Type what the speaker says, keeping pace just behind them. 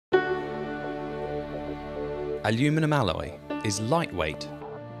Aluminum alloy is lightweight,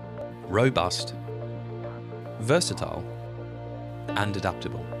 robust, versatile, and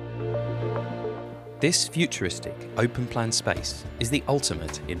adaptable. This futuristic open-plan space is the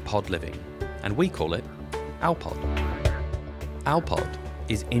ultimate in pod living, and we call it ALPOD. ALPOD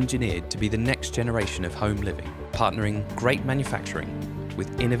is engineered to be the next generation of home living, partnering great manufacturing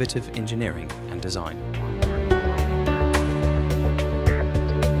with innovative engineering and design.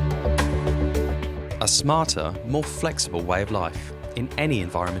 A smarter, more flexible way of life in any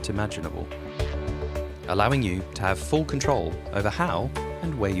environment imaginable, allowing you to have full control over how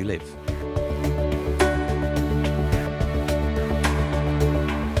and where you live.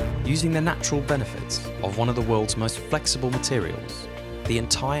 Using the natural benefits of one of the world's most flexible materials, the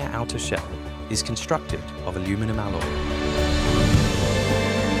entire outer shell is constructed of aluminum alloy.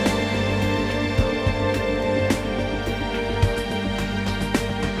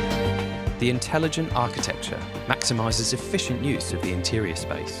 The intelligent architecture maximizes efficient use of the interior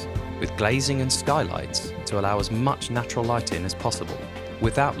space, with glazing and skylights to allow as much natural light in as possible,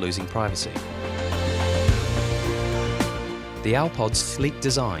 without losing privacy. The ALPOD's sleek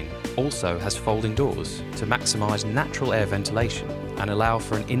design also has folding doors to maximize natural air ventilation and allow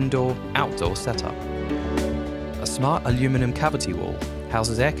for an indoor-outdoor setup. A smart aluminum cavity wall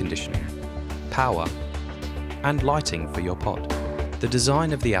houses air conditioning, power, and lighting for your pod. The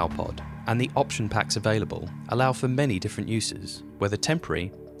design of the ALPOD and the option packs available allow for many different uses, whether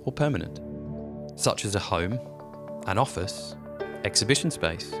temporary or permanent, such as a home, an office, exhibition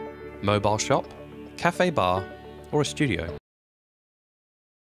space, mobile shop, cafe bar, or a studio.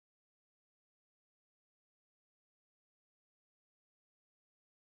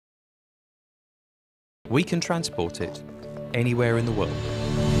 We can transport it anywhere in the world.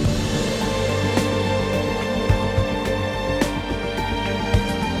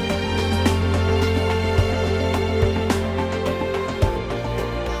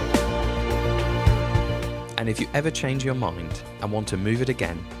 And if you ever change your mind and want to move it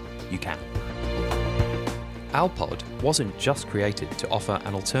again, you can. ALPOD wasn't just created to offer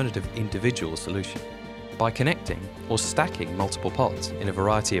an alternative individual solution. By connecting or stacking multiple pods in a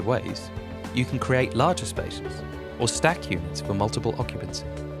variety of ways, you can create larger spaces or stack units for multiple occupancy.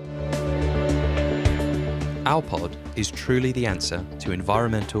 ALPOD is truly the answer to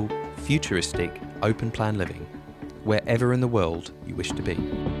environmental, futuristic, open-plan living, wherever in the world you wish to be.